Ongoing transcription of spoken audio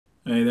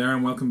Hey there,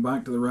 and welcome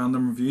back to the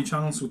Random Review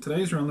channel. So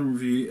today's random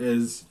review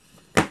is,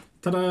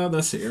 ta-da,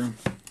 this here,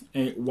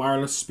 a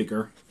wireless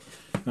speaker.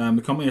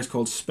 The company is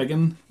called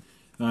Spigen,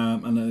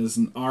 and it is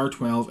an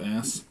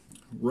R12S.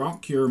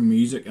 Rock your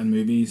music and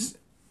movies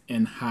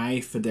in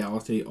high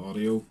fidelity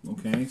audio.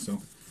 Okay,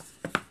 so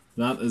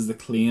that is the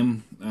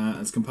claim.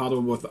 It's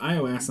compatible with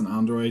iOS and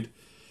Android.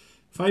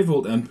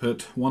 5-volt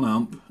input, 1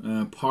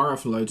 amp, power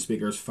of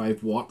loudspeakers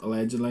 5 watt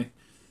allegedly.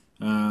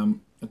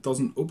 It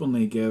doesn't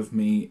openly give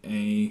me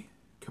a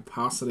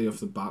capacity of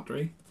the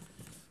battery,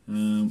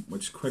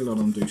 which quite a lot of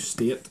them do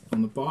state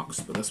on the box,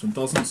 but this one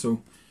doesn't,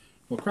 so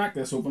we'll crack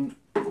this open.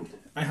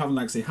 I haven't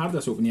actually had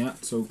this open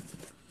yet, so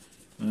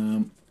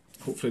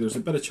hopefully there's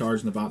a bit of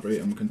charge in the battery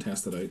and we can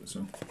test it out.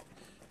 So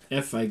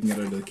if I can get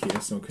out of the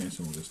case, okay,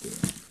 so we'll just do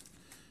it.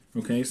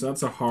 Okay, so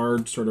that's a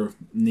hard sort of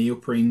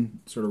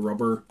neoprene sort of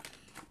rubber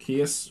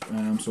case,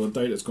 so I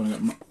doubt it's going to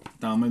get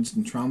damaged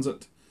in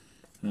transit.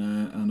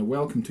 And a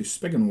welcome to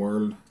Spigen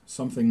World,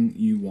 something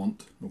you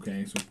want.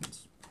 Okay, so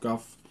it's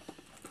guff.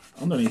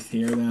 Underneath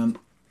here then,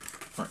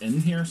 or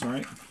in here,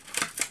 sorry,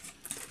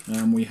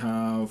 we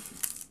have,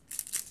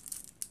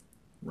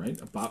 right,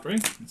 a battery.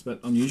 It's a bit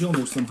unusual,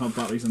 most of them have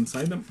batteries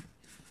inside them.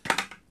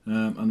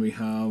 And we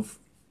have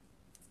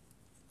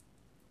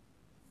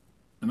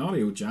an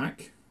audio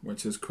jack,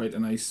 which is quite a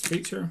nice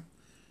feature,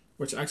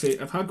 which actually,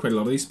 I've had quite a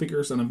lot of these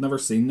speakers and I've never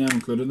seen them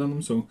included in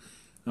them. So,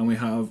 and we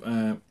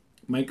have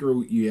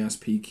micro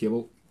USB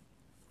cable,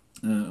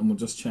 and we'll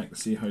just check to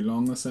see how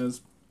long this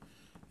is.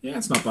 Yeah,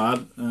 it's not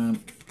bad.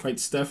 Quite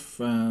stiff,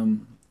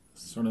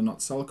 sort of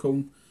not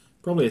silicone.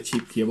 Probably a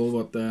cheap cable,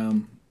 but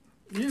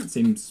yeah, it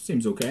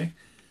seems okay.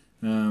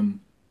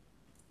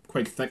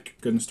 Quite thick,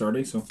 good and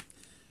sturdy. So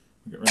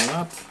we'll get rid of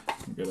that.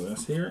 We'll get rid of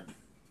this here.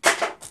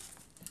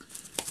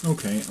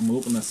 Okay, and we'll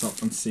open this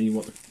up and see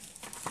what the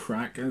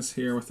crack is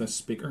here with this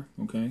speaker.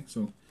 Okay,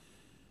 so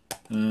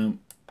I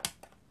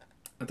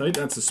doubt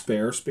that's a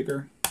spare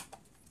speaker.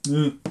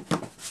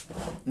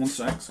 One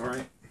sec,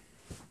 sorry.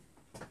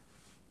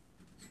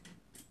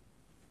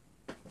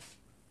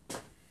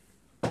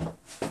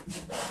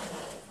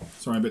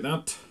 Sorry about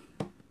that.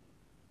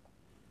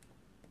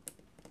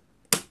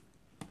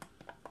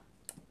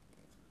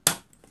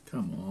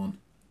 Come on.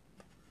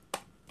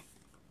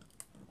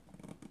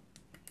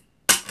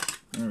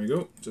 There we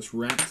go. Just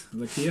wrecked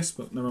the case,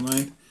 but never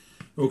mind.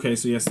 Okay,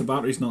 so yes, the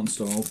battery's not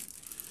installed.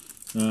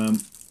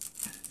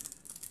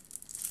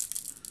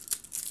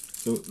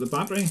 So the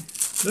battery,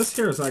 this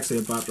here is actually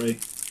a battery.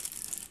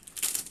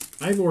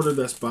 I've ordered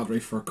this battery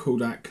for a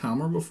Kodak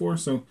camera before,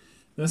 so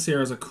this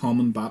here is a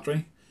common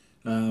battery.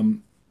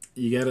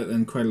 You get it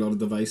in quite a lot of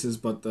devices,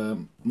 but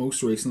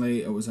most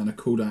recently it was in a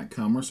Kodak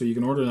camera, so you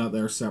can order that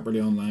there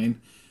separately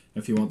online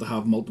if you want to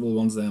have multiple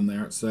ones then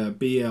there. It's a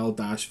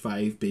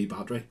BL-5B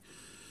battery.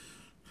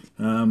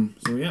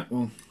 So yeah,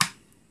 we'll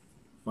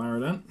fire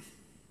it in.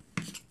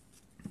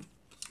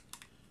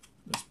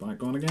 This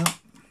back on again.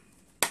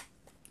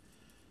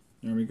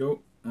 There we go,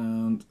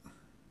 and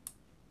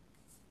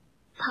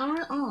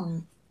power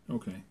on.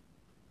 Okay.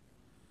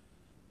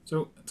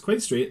 So it's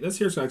quite straight. This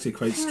here's actually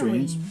quite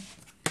strange.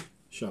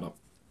 Shut up.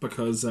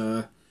 Because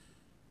the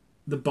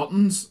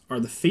buttons are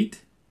the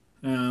feet.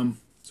 So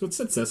it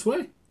sits this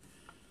way.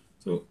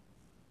 So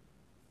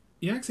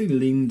you actually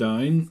lean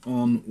down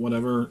on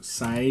whatever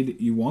side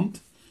you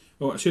want.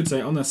 Oh, I should say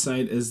on this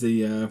side is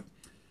the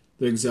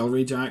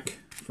auxiliary jack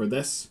for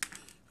this,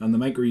 and the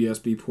micro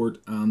USB port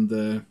and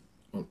the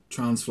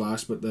trans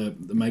flash, but the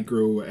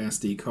micro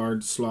SD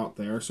card slot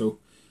there. So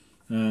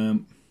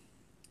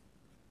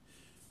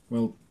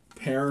we'll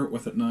pair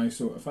with it now.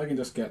 So if I can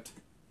just get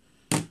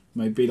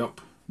my beat up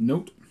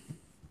note,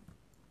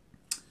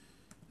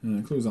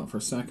 close that for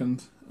a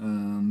second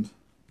and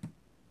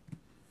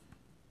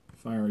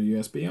fire a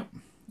USB up,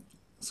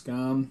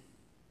 scan,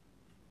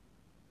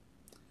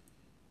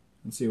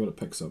 and see what it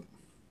picks up.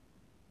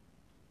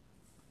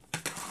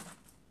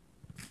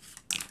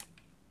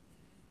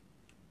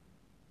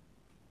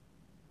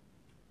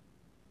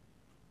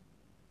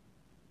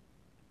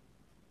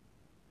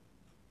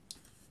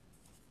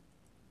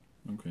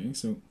 Okay,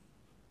 so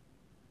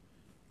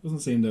doesn't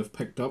seem to have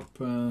picked up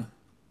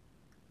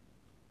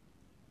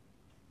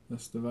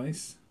this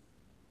device.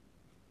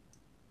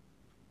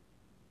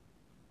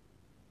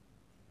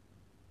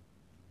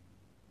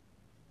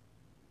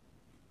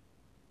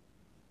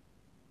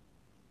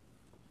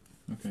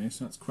 Okay,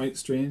 so that's quite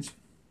strange.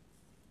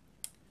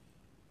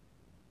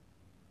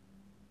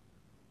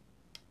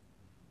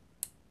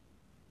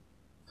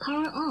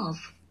 Power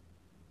off.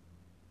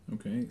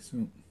 Okay,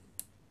 so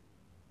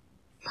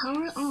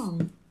power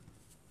on.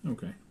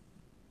 Okay.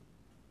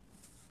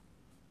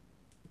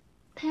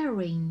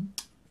 Pairing.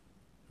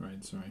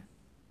 Right, sorry.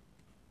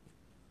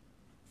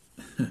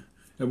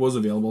 It was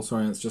available,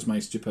 sorry, it's just my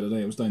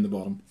stupidity. It was down the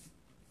bottom.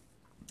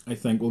 I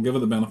think we'll give it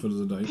the benefit of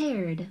the doubt.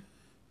 Paired.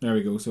 There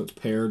we go, so it's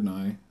paired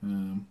now.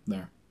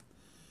 There.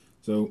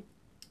 So,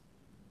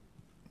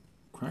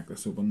 crack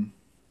this open.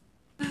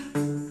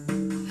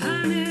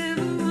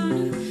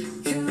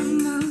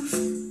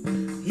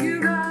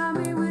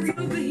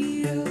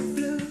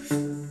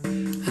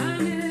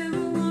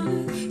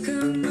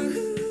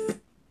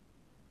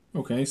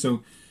 Okay,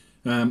 so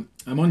I'm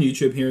on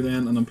YouTube here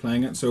then, and I'm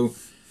playing it. So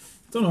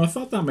I don't know. I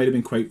thought that might have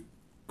been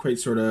quite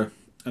sort of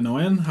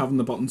annoying having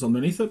the buttons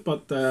underneath it,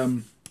 but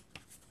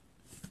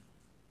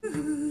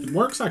it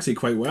works actually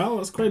quite well.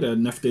 It's quite a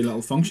nifty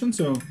little function.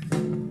 So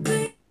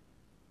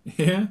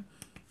yeah.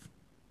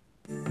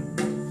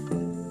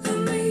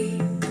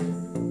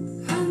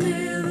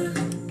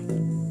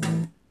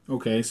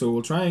 Okay, so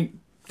we'll try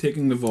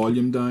taking the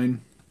volume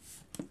down.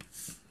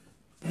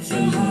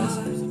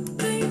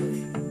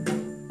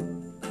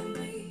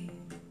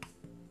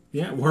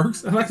 Yeah, it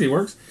works. It actually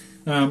works.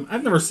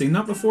 I've never seen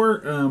that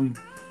before.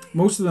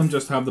 Most of them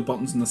just have the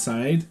buttons on the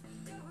side,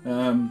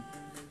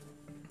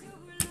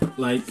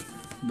 like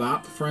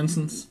that, for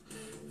instance.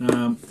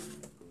 But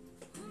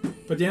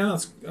yeah,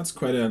 that's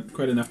quite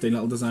a nifty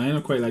little design.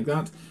 I quite like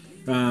that.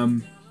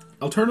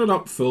 I'll turn it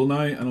up full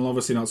now, and I'll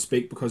obviously not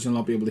speak because you'll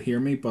not be able to hear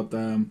me. But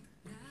we'll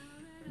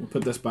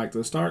put this back to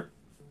the start.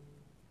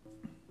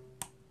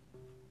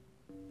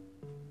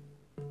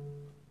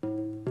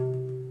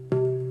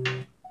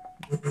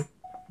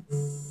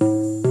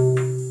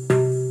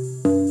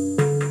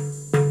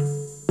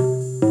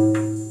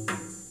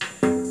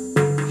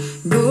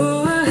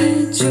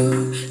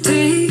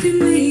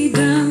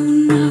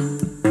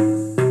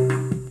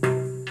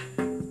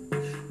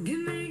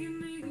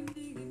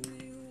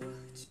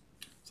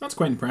 That's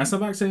quite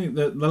impressive, actually.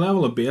 The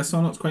level of bass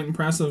on it's quite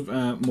impressive,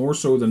 more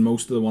so than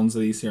most of the ones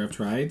of these here I've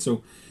tried.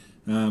 So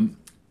I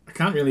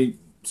can't really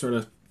sort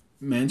of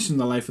mention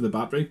the life of the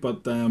battery,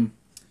 but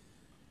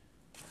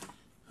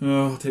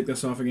I'll take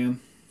this off again.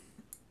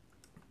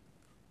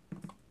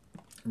 I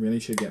really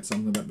should get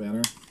something a bit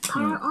better.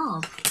 Power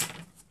off.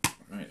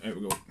 Right, out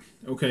we go.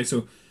 Okay,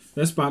 so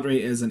this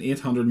battery is an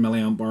 800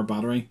 milliamp hour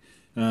battery.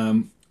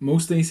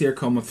 Most of these here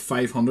come with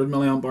 500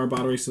 milliamp hour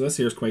batteries, so this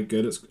here is quite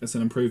good. It's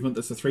an improvement.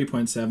 It's a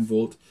 3.7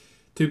 volt,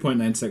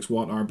 2.96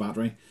 watt hour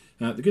battery.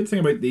 The good thing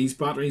about these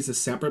batteries, the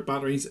separate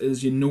batteries,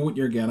 is you know what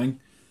you're getting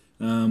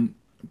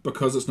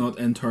because it's not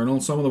internal.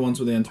 Some of the ones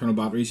with the internal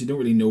batteries, you don't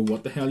really know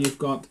what the hell you've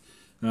got.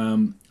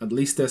 At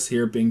least this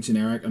here being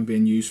generic and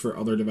being used for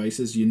other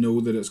devices, you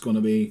know that it's going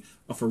to be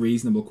of a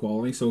reasonable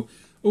quality. So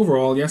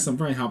overall, yes, I'm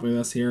very happy with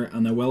this here,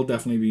 and I will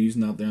definitely be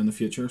using that there in the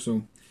future.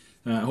 So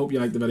I hope you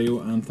liked the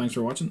video, and thanks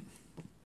for watching.